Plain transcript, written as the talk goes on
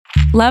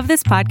Love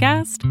this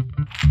podcast?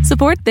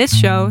 Support this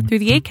show through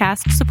the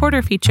Acast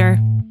supporter feature.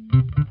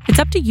 It's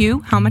up to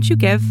you how much you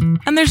give,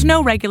 and there's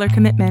no regular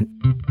commitment.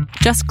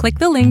 Just click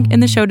the link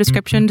in the show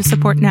description to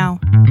support now.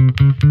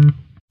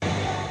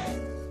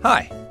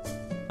 Hi,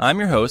 I'm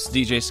your host,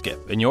 DJ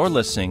Skip, and you're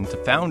listening to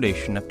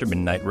Foundation After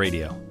Midnight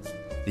Radio,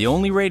 the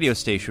only radio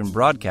station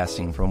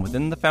broadcasting from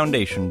within the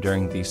Foundation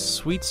during these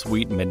sweet,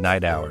 sweet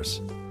midnight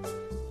hours.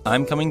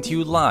 I'm coming to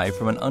you live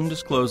from an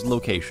undisclosed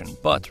location,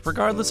 but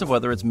regardless of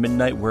whether it's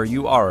midnight where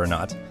you are or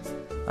not,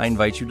 I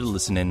invite you to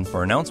listen in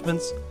for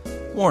announcements,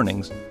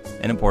 warnings,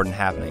 and important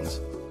happenings.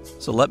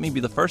 So let me be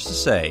the first to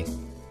say,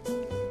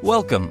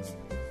 welcome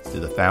to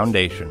the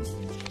Foundation.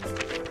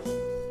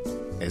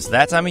 It's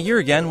that time of year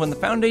again when the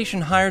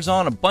Foundation hires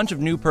on a bunch of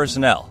new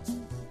personnel.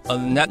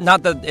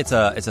 Not that it's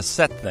a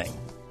set thing,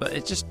 but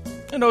it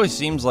always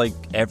seems like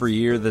every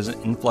year there's an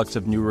influx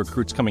of new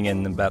recruits coming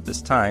in about this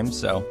time,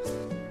 so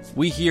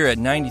we here at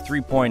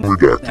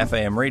 93.0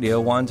 FAM Radio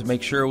wanted to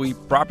make sure we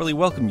properly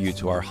welcome you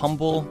to our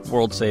humble,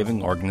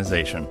 world-saving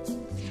organization.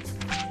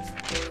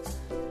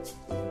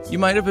 You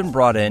might have been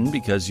brought in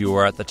because you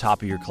were at the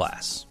top of your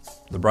class,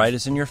 the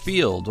brightest in your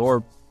field,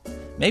 or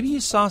maybe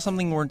you saw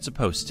something you weren't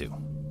supposed to.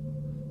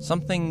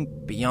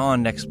 Something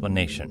beyond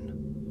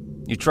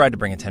explanation. You tried to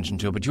bring attention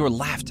to it, but you were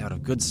laughed out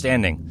of good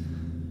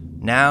standing.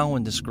 Now,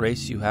 in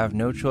disgrace, you have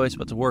no choice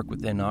but to work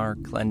within our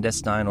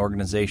clandestine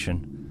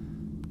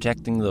organization,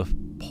 protecting the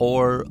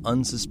poor,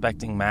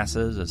 unsuspecting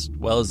masses as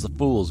well as the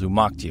fools who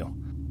mocked you.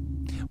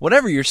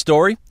 Whatever your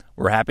story,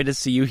 we're happy to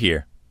see you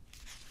here.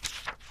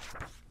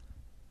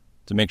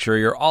 To make sure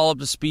you're all up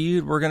to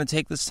speed, we're going to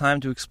take this time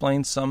to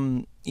explain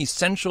some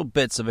essential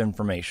bits of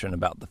information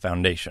about the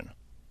Foundation.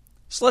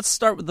 So let's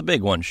start with the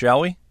big one,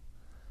 shall we?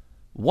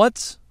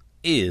 What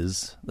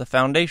is the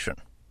Foundation?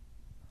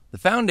 The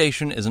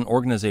Foundation is an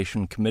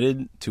organization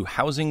committed to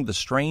housing the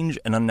strange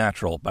and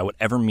unnatural by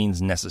whatever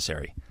means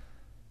necessary.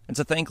 It's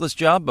a thankless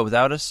job, but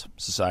without us,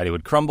 society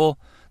would crumble,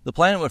 the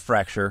planet would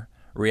fracture,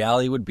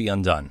 reality would be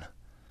undone.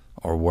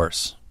 Or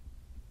worse.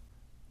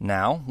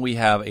 Now, we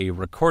have a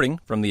recording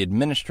from the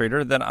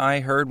administrator that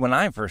I heard when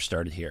I first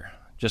started here.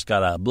 Just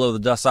gotta blow the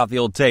dust off the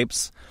old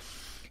tapes.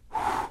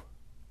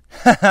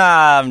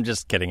 I'm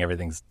just kidding,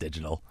 everything's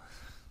digital.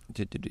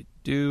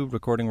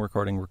 Recording.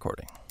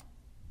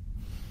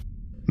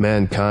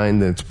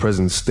 Mankind in its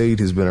present state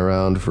has been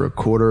around for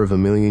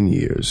 250,000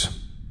 years.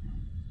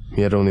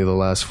 Yet only the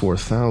last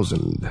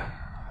 4,000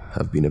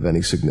 have been of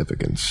any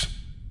significance.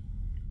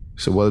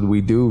 So what did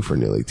we do for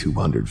nearly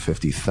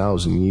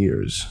 250,000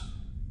 years?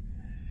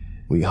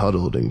 We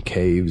huddled in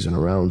caves and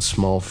around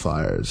small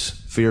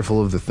fires,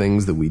 fearful of the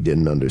things that we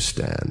didn't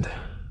understand.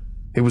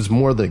 It was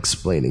more than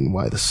explaining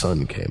why the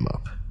sun came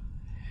up.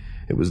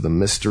 It was the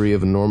mystery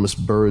of enormous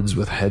birds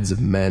with heads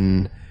of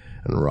men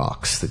and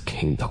rocks that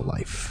came to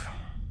life.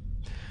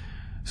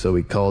 So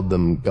we called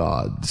them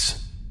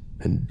gods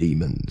and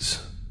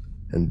demons,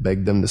 and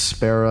begged them to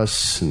spare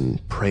us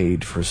and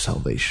prayed for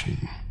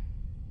salvation.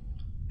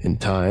 In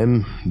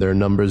time, their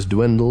numbers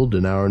dwindled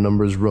and our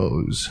numbers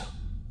rose.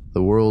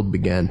 The world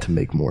began to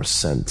make more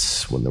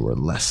sense when there were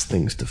less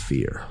things to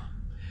fear.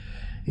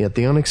 Yet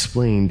the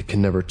unexplained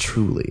can never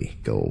truly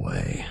go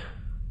away.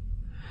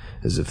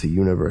 As if the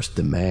universe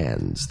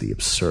demands the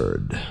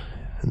absurd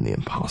and the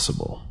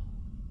impossible.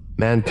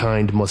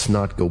 Mankind must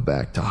not go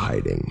back to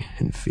hiding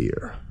in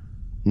fear.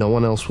 No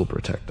one else will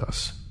protect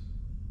us.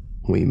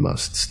 We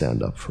must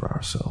stand up for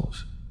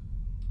ourselves.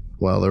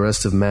 While the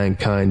rest of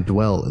mankind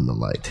dwell in the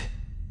light,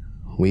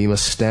 we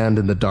must stand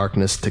in the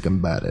darkness to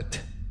combat it,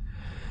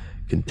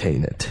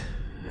 contain it,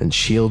 and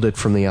shield it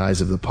from the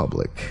eyes of the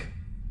public,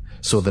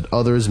 so that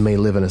others may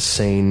live in a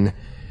sane,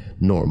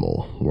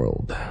 normal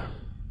world.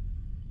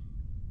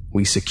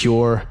 We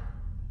secure,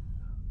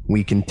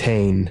 we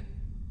contain,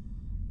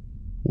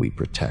 we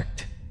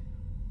protect.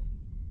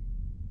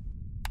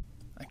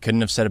 I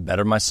couldn't have said it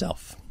better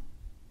myself.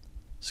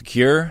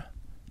 Secure,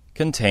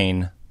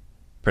 contain,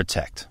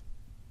 protect.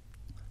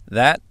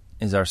 That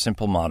is our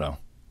simple motto.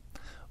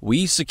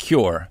 We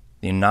secure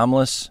the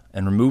anomalous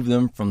and remove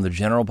them from the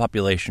general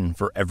population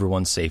for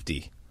everyone's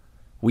safety.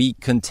 We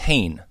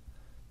contain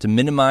to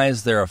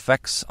minimize their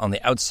effects on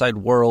the outside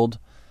world,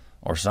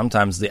 or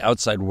sometimes the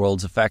outside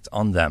world's effect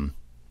on them.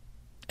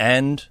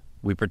 And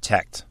we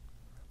protect.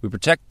 We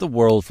protect the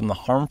world from the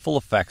harmful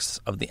effects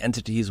of the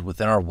entities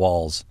within our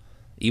walls,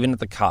 even at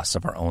the cost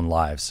of our own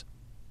lives.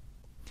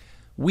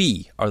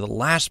 We are the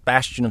last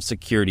bastion of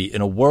security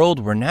in a world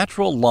where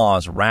natural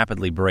laws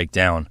rapidly break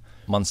down,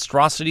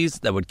 monstrosities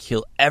that would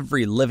kill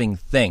every living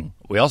thing.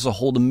 We also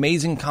hold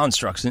amazing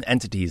constructs and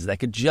entities that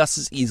could just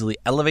as easily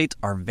elevate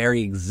our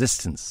very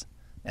existence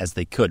as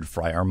they could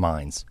fry our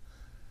minds.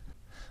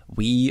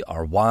 We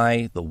are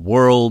why the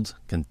world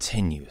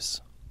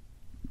continues.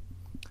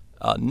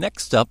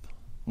 Next up,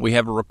 we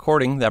have a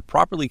recording that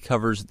properly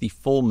covers the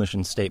full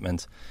mission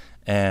statement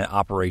and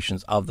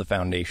operations of the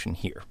Foundation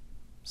here.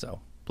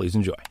 So, please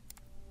enjoy.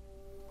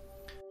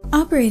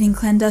 Operating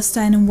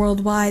clandestine and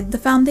worldwide, the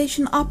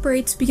Foundation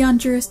operates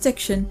beyond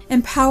jurisdiction,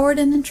 empowered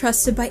and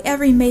entrusted by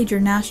every major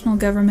national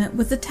government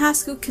with the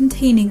task of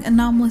containing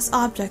anomalous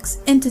objects,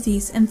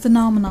 entities, and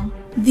phenomena.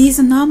 These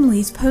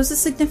anomalies pose a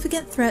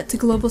significant threat to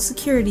global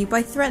security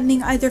by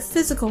threatening either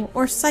physical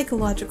or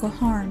psychological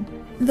harm.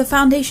 The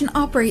Foundation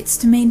operates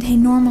to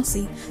maintain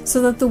normalcy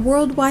so that the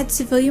worldwide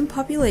civilian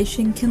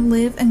population can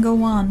live and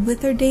go on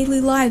with their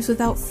daily lives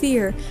without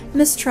fear,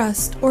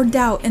 mistrust, or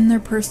doubt in their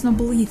personal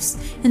beliefs,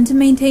 and to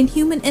maintain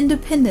human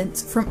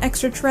independence from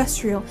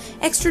extraterrestrial,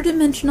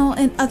 extradimensional,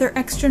 and other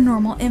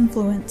extranormal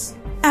influence.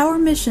 Our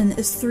mission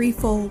is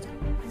threefold.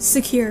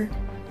 Secure.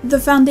 The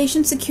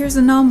Foundation secures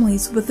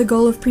anomalies with the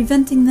goal of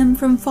preventing them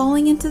from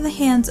falling into the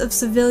hands of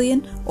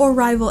civilian or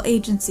rival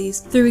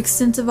agencies through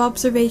extensive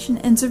observation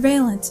and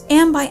surveillance,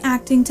 and by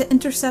acting to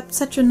intercept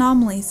such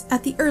anomalies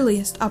at the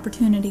earliest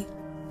opportunity.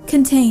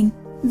 Contain.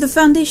 The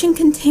Foundation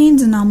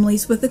contains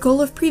anomalies with the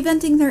goal of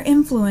preventing their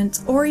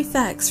influence or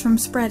effects from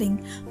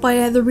spreading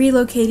by either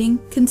relocating,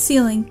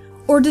 concealing,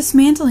 or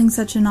dismantling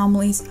such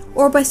anomalies,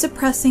 or by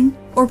suppressing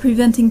or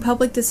preventing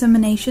public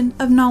dissemination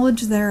of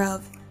knowledge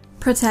thereof.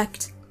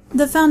 Protect.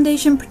 The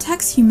Foundation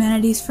protects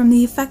humanities from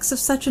the effects of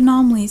such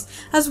anomalies,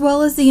 as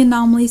well as the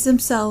anomalies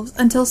themselves,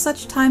 until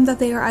such time that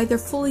they are either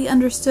fully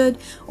understood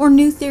or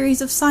new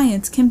theories of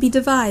science can be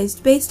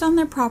devised based on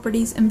their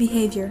properties and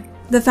behavior.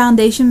 The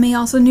Foundation may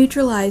also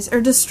neutralize or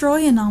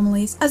destroy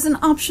anomalies as an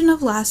option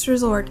of last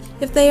resort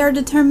if they are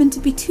determined to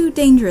be too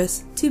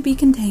dangerous to be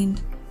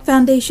contained.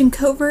 Foundation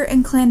covert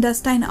and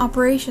clandestine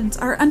operations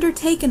are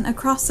undertaken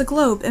across the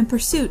globe in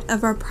pursuit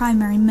of our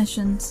primary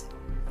missions.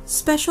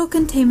 Special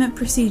containment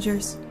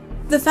procedures.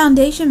 The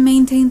Foundation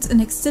maintains an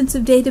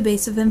extensive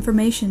database of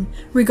information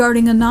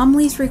regarding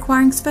anomalies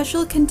requiring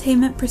special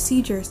containment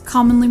procedures,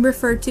 commonly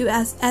referred to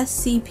as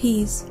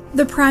SCPs.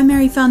 The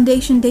primary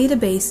Foundation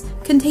database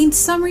contains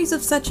summaries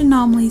of such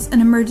anomalies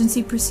and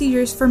emergency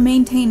procedures for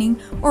maintaining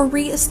or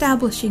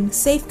re-establishing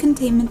safe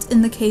containment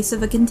in the case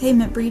of a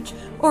containment breach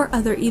or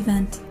other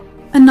event.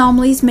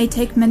 Anomalies may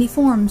take many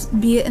forms,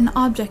 be it an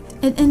object,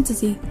 an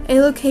entity, a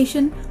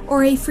location,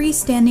 or a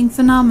freestanding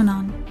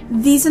phenomenon.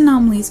 These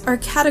anomalies are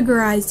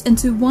categorized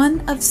into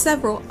one of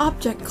several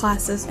object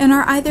classes and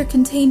are either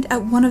contained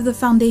at one of the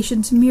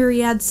Foundation's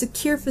myriad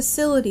secure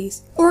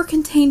facilities or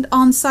contained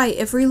on-site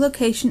if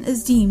relocation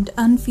is deemed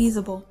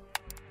unfeasible.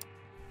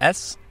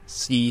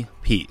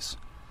 SCPs,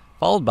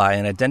 followed by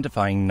an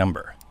identifying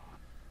number,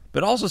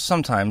 but also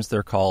sometimes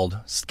they're called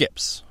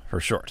SCIPs for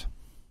short.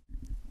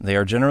 They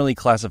are generally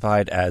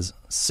classified as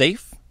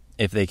safe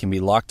if they can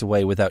be locked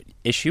away without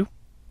issue,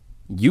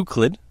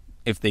 Euclid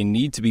if they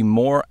need to be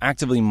more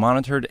actively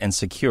monitored and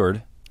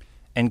secured,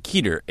 and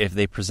Keter if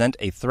they present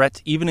a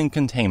threat even in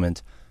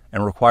containment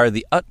and require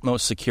the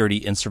utmost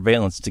security and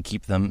surveillance to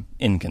keep them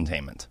in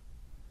containment.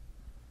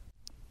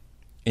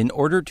 In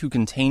order to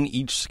contain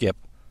each SCIP,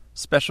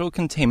 special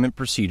containment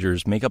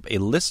procedures make up a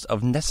list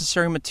of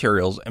necessary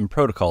materials and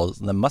protocols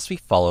that must be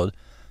followed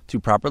to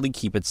properly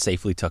keep it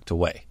safely tucked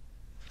away.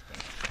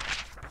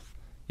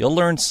 You'll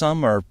learn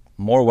some are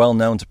more well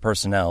known to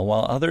personnel,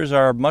 while others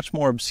are much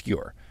more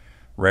obscure,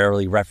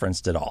 rarely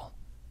referenced at all.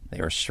 They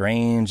are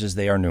strange as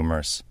they are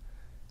numerous.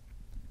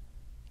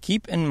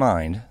 Keep in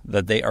mind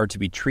that they are to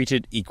be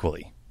treated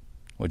equally,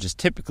 which is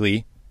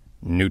typically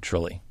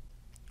neutrally.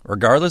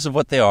 Regardless of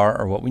what they are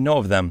or what we know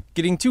of them,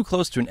 getting too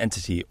close to an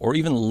entity or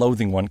even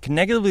loathing one can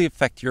negatively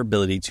affect your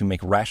ability to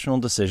make rational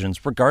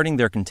decisions regarding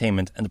their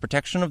containment and the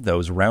protection of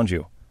those around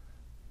you.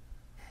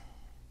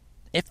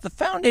 If the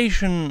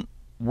Foundation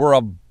were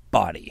a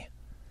body,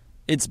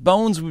 its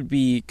bones would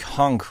be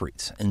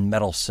concrete and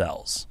metal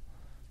cells.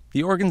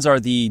 The organs are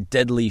the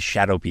deadly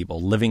shadow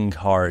people, living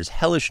cars,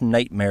 hellish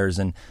nightmares,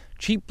 and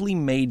cheaply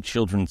made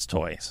children's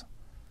toys.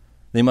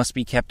 They must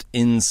be kept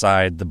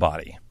inside the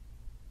body.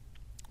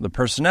 The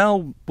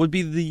personnel would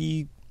be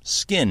the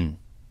skin,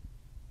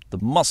 the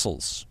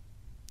muscles,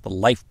 the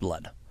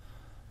lifeblood,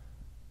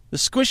 the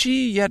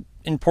squishy yet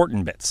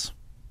important bits.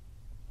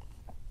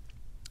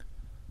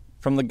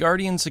 From the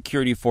Guardian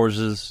security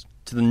forces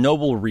to the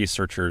noble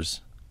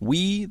researchers,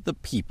 we, the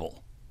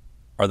people,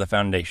 are the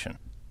Foundation.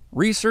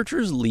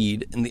 Researchers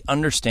lead in the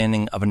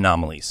understanding of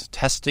anomalies,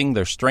 testing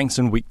their strengths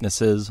and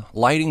weaknesses,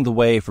 lighting the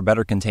way for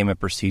better containment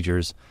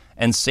procedures,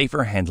 and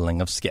safer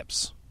handling of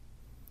SCIPs.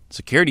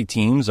 Security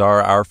teams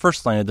are our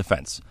first line of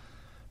defense,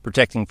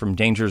 protecting from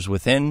dangers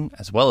within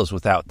as well as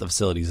without the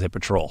facilities they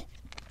patrol.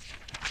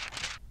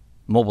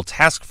 Mobile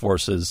task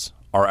forces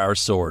are our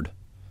sword,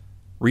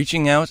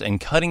 reaching out and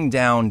cutting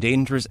down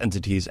dangerous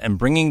entities and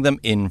bringing them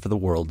in for the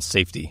world's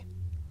safety.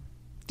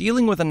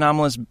 Dealing with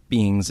anomalous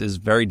beings is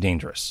very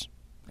dangerous.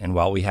 And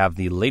while we have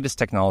the latest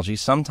technology,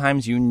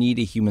 sometimes you need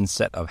a human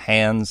set of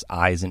hands,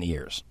 eyes, and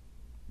ears.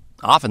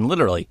 Often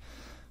literally,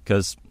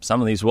 because some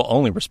of these will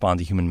only respond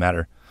to human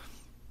matter.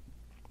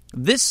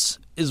 This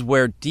is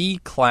where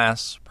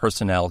D-class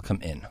personnel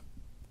come in.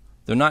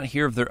 Though not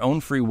here of their own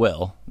free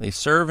will, they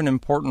serve an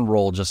important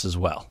role just as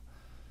well.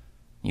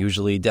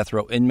 Usually death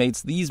row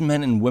inmates, these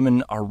men and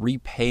women are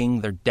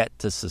repaying their debt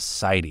to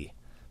society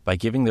by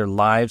giving their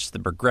lives to the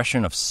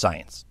progression of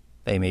science.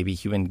 They may be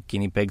human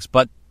guinea pigs,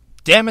 but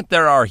damn it,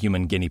 there are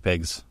human guinea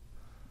pigs.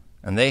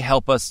 And they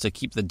help us to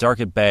keep the dark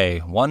at bay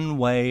one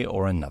way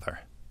or another,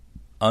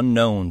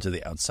 unknown to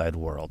the outside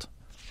world.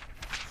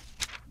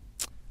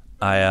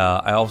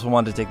 I also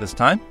want to take this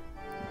time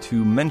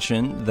to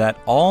mention that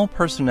all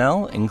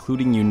personnel,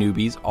 including you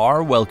newbies,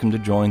 are welcome to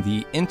join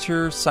the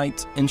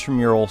Inter-Site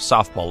Intramural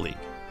Softball League.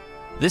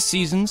 This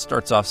season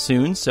starts off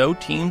soon, so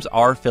teams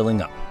are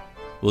filling up.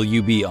 Will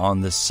you be on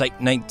the Site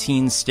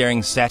 19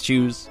 Staring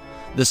Statues,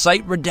 the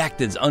Site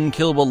Redacted's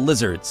Unkillable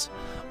Lizards,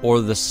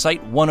 or the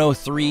Site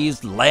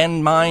 103's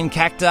Landmine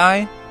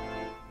Cacti?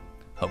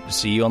 Hope to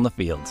see you on the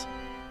field.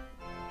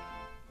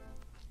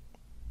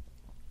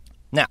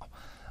 Now,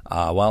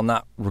 while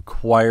not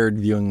required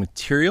viewing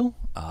material,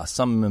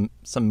 some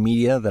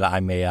media that I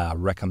may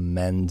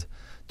recommend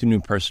to new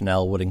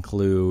personnel would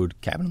include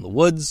Cabin in the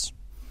Woods,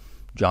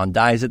 John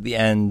Dies at the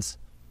End,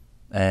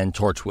 and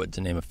Torchwood,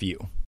 to name a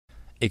few.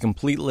 A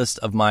complete list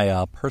of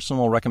my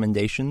personal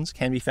recommendations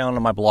can be found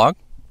on my blog.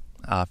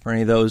 For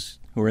any of those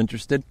who are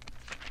interested,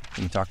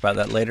 we can talk about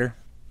that later.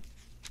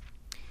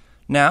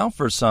 Now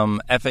for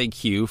some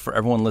FAQ for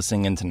everyone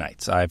listening in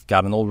tonight. I've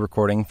got an old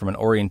recording from an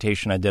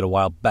orientation I did a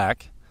while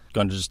back.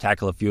 Going to just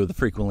tackle a few of the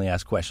frequently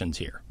asked questions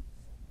here.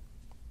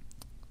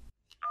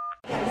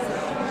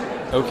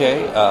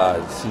 Okay,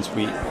 since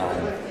we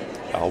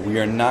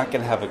are not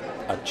going to have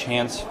a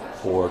chance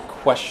for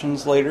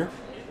questions later.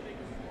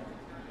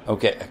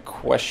 Okay,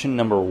 question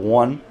number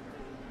 1.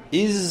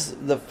 Is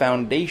the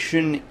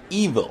Foundation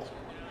evil?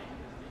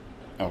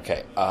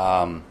 Okay,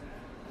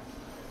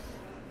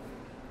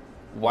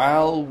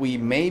 while we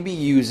may be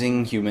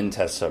using human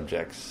test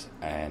subjects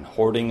and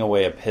hoarding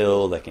away a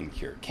pill that can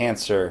cure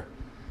cancer,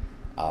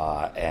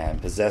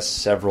 and possess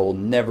several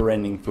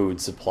never-ending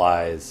food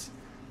supplies,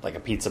 like a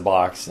pizza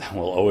box that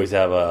will always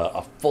have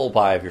a full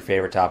pie of your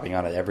favorite topping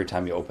on it every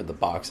time you open the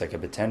box, that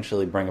could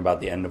potentially bring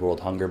about the end of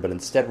world hunger, but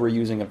instead we're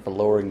using it for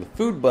lowering the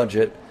food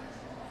budget.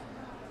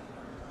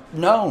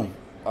 No.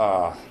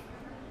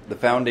 The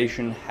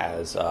Foundation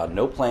has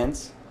no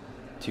plans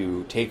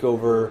to take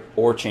over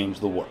or change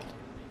the world.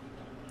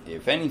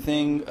 If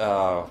anything,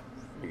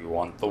 we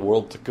want the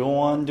world to go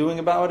on doing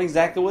about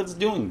exactly what it's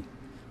doing.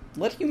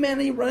 Let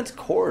humanity run its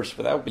course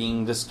without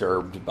being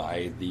disturbed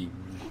by the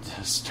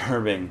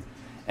disturbing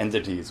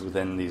entities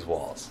within these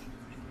walls.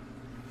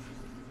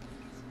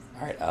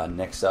 Alright,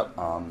 next up,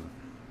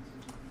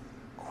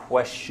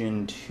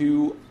 question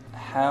 2.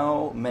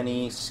 How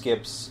many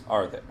skips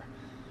are there?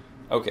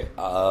 Okay,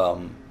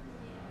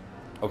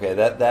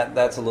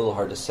 that's a little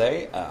hard to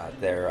say.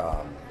 There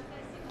are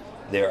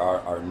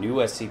new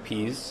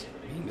SCPs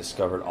being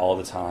discovered all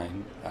the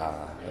time.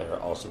 There are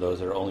also those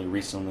that are only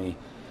recently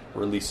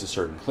released to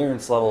certain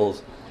clearance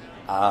levels.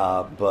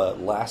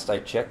 But last I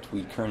checked,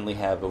 we currently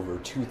have over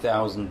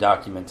 2,000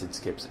 documented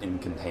skips in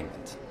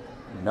containment.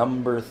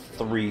 Number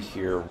 3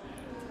 here.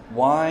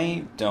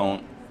 Why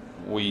don't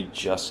we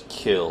just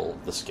kill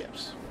the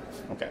skips?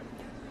 Okay.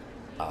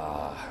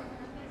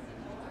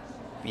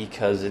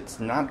 Because it's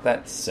not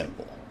that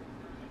simple.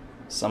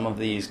 Some of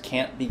these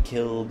can't be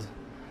killed.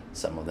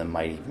 Some of them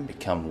might even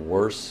become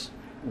worse.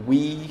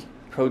 We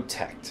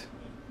protect,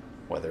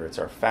 whether it's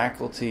our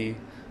faculty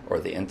or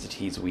the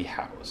entities we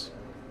house.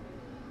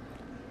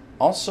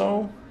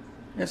 Also,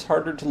 it's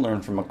harder to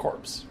learn from a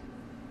corpse.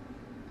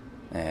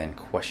 And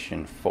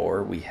question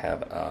 4, we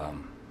have,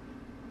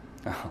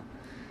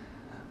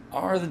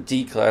 are the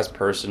D-class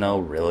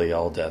personnel really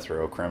all death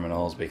row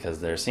criminals? Because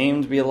there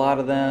seem to be a lot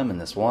of them,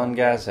 and this one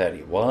guy said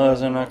he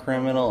wasn't a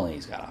criminal, and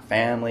he's got a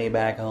family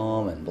back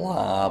home, and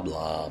blah,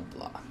 blah,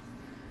 blah.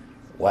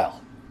 Well,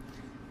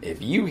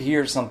 if you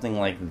hear something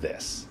like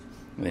this,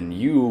 then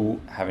you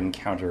have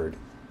encountered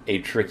a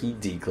tricky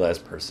D-class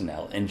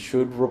personnel and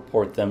should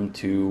report them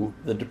to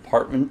the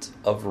Department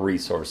of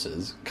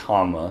Resources,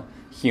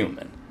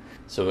 human,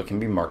 so it can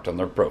be marked on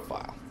their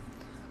profile.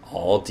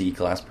 All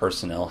D-class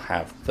personnel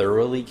have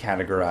thoroughly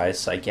categorized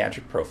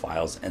psychiatric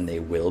profiles, and they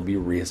will be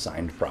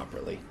reassigned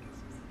properly.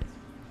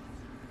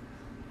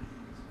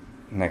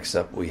 Next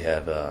up, we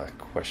have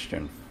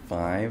question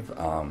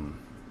 5.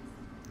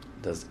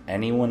 Does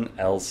anyone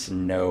else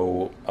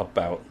know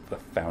about the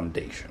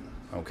Foundation?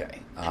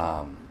 Okay.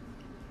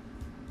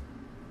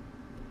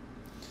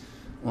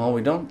 Well,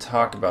 we don't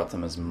talk about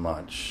them as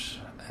much,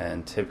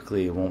 and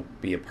typically it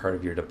won't be a part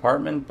of your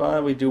department,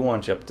 but we do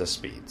want you up to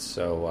speed.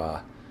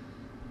 So,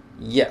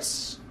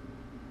 yes,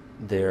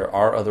 there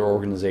are other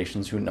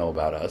organizations who know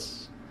about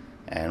us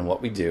and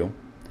what we do,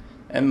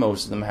 and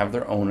most of them have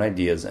their own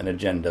ideas and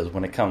agendas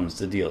when it comes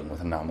to dealing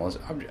with anomalous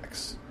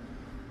objects.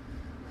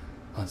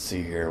 Let's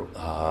see here.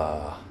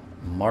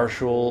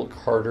 Marshall,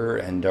 Carter,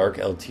 and Dark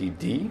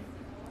Ltd.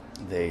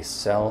 They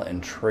sell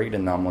and trade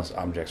anomalous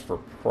objects for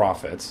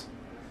profit.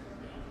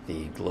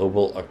 The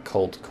Global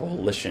Occult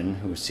Coalition,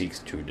 who seeks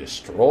to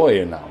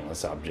destroy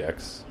anomalous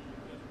objects.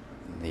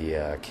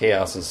 The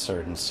Chaos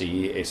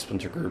Insurgency, a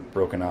splinter group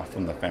broken off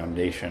from the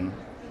Foundation.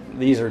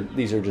 These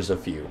are just a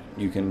few.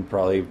 You can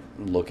probably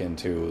look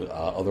into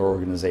other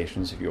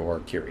organizations if you are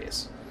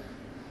curious.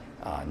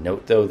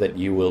 Note, though, that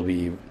you will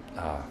be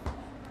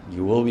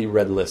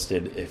red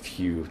listed if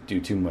you do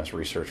too much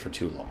research for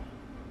too long.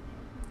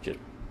 Just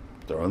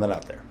throwing that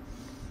out there.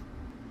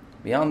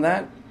 Beyond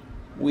that,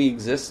 we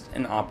exist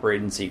and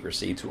operate in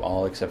secrecy to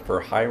all except for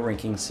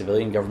high-ranking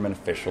civilian government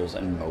officials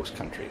in most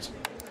countries.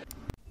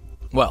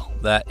 Well,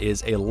 that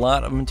is a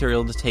lot of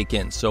material to take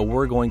in, so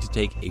we're going to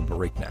take a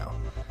break now.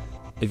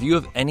 If you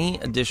have any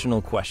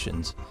additional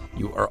questions,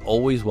 you are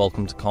always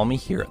welcome to call me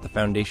here at the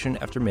Foundation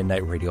After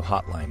Midnight Radio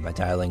Hotline by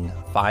dialing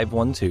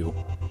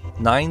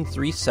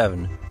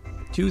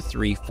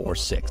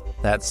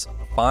 512-937-2346. That's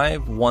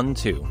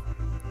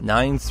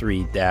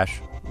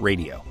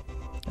 512-93-radio.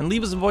 And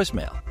leave us a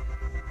voicemail.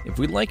 If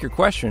we like your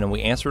question and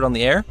we answer it on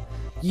the air,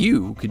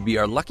 you could be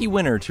our lucky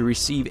winner to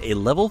receive a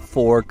Level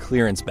 4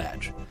 clearance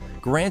badge,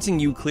 granting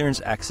you clearance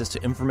access to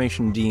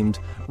information deemed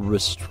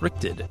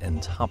restricted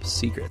and top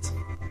secret.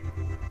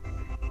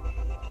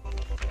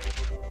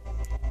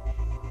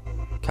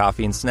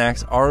 Coffee and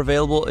snacks are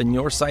available in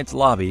your site's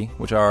lobby,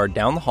 which are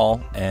down the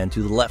hall and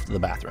to the left of the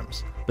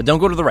bathrooms. But don't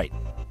go to the right.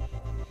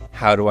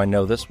 How do I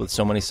know this with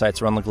so many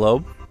sites around the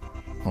globe?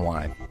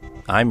 Why,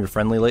 I'm your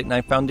friendly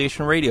late-night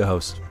Foundation radio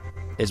host.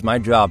 It's my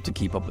job to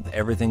keep up with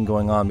everything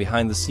going on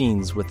behind the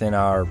scenes within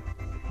our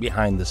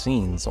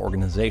behind-the-scenes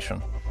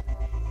organization.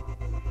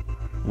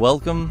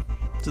 Welcome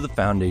to the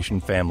Foundation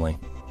family.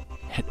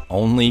 It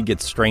only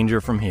gets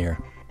stranger from here.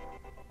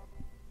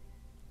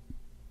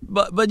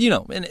 But you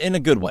know, in a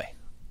good way.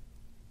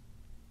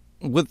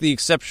 With the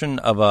exception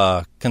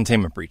of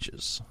containment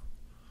breaches.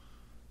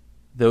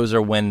 Those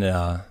are when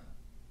an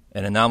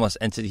anomalous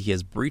entity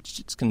has breached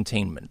its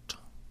containment.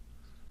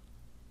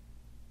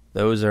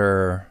 Those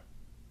are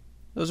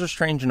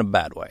strange in a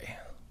bad way.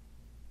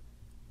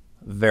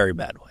 Very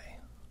bad way.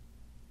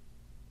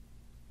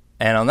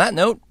 And on that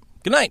note,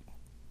 good night.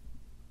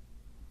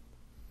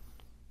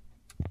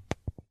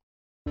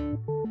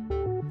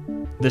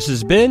 This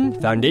has been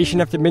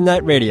Foundation After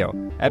Midnight Radio,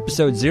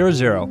 Episode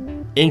 00,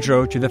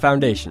 Intro to the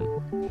Foundation.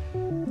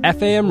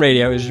 FAM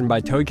Radio is written by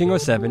Toad King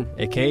 07,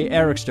 aka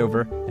Eric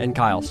Stover, and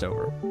Kyle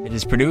Stover. It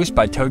is produced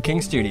by Toad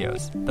King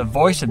Studios. The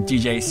voice of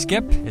DJ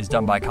Skip is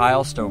done by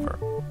Kyle Stover.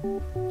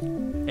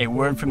 A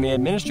Word from the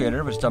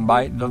Administrator was done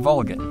by The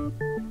Vulgan.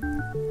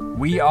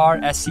 We Are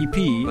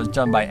SCP was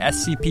done by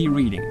SCP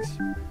Readings.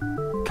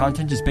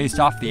 Content is based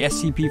off the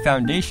SCP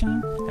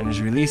Foundation and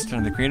is released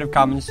under the Creative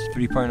Commons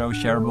 3.0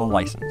 shareable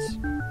license.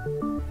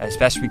 As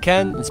best we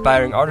can,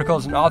 inspiring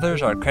articles and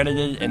authors are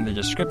credited in the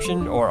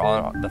description or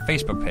on the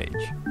Facebook page.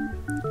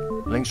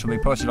 Links will be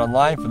posted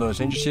online for those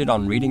interested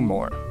on reading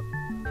more.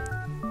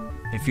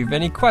 If you have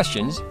any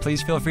questions,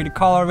 please feel free to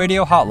call our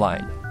radio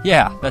hotline.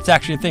 Yeah, that's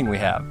actually a thing we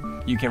have.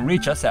 You can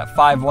reach us at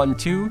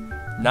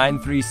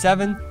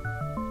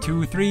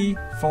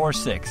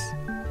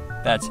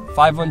 512-937-2346. That's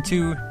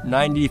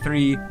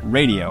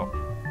 512-93-RADIO.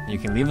 You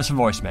can leave us a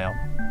voicemail.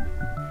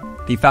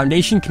 The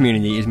Foundation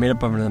community is made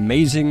up of an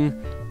amazing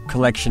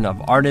collection of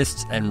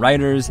artists and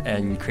writers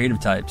and creative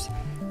types,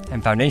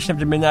 and Foundation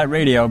After Midnight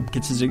Radio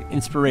gets its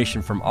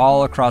inspiration from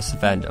all across the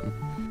fandom.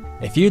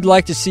 If you'd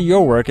like to see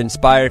your work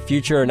inspire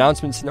future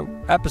announcements and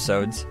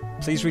episodes,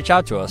 please reach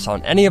out to us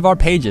on any of our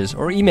pages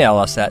or email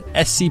us at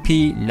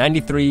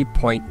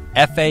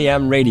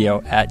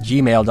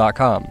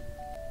scp93.famradio@gmail.com.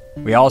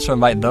 We also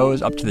invite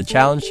those up to the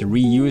challenge to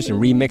reuse and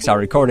remix our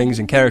recordings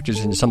and characters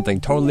into something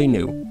totally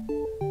new.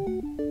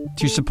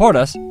 To support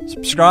us,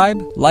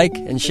 subscribe, like,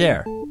 and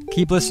share.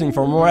 Keep listening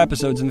for more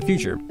episodes in the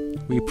future.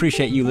 We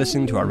appreciate you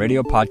listening to our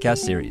radio podcast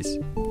series.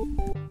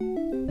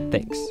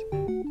 Thanks.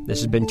 This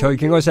has been Toy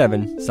King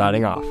 07,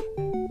 signing off.